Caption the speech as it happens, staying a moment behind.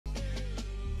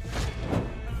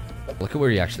Look at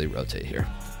where you actually rotate here.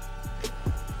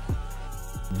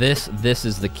 This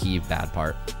is the key bad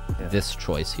part. Yeah. This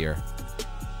choice here.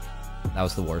 That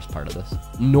was the worst part of this.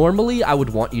 Normally, I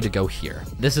would want you to go here.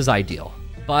 This is ideal.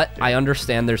 But I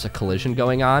understand there's a collision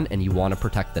going on and you want to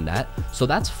protect the net. So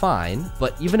that's fine.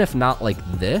 But even if not like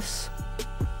this,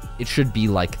 it should be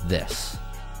like this.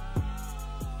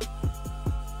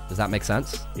 Does that make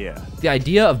sense? Yeah. The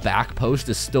idea of back post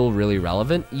is still really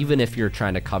relevant, even if you're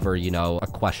trying to cover, you know, a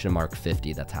question mark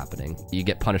 50 that's happening. You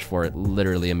get punished for it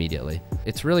literally immediately.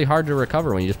 It's really hard to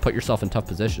recover when you just put yourself in tough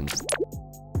positions.